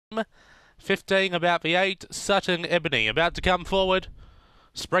15 about the 8, Sutton Ebony. About to come forward,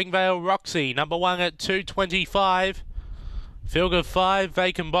 Springvale Roxy, number 1 at 2.25. Field of 5,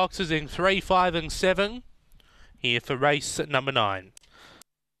 vacant boxes in 3, 5 and 7. Here for race number 9.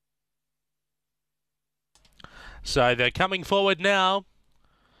 So they're coming forward now.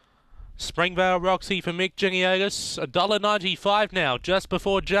 Springvale Roxy for Mick Giniotis, $1.95 now, just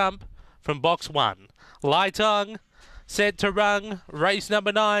before jump from box 1. Light on, set to run, race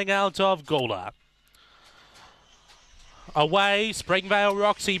number 9 out of Gawler. Away, Springvale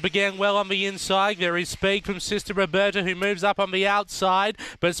Roxy began well on the inside. There is speed from Sister Roberta, who moves up on the outside,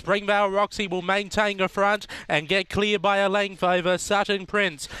 but Springvale Roxy will maintain the front and get clear by a length over Sutton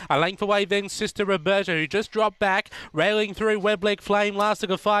Prince. A length away then Sister Roberta, who just dropped back, railing through Webleg Flame,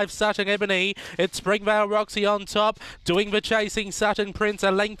 lasting a 5 Sutton Ebony. It's Springvale Roxy on top, doing the chasing. Sutton Prince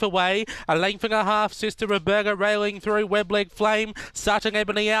a length away, a length and a half. Sister Roberta railing through Webleg Flame, Sutton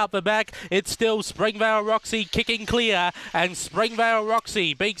Ebony out the back. It's still Springvale Roxy kicking clear, and Springvale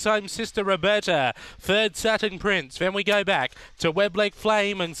Roxy beats home Sister Roberta. Third Sutton Prince. Then we go back to Webleg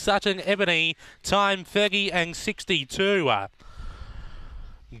Flame and Sutton Ebony. Time 30 and 62.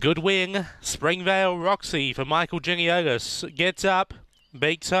 Good wing. Springvale Roxy for Michael Giniotis. Gets up.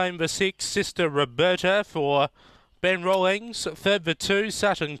 Beats home the 6 Sister Roberta for Ben Rawlings. Third for 2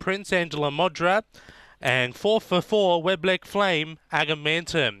 Sutton Prince, Angela Modra. And fourth for 4 Webleg Flame,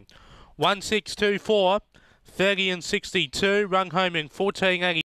 Agamantum. 1624. 30 and 62, rung home in 1480.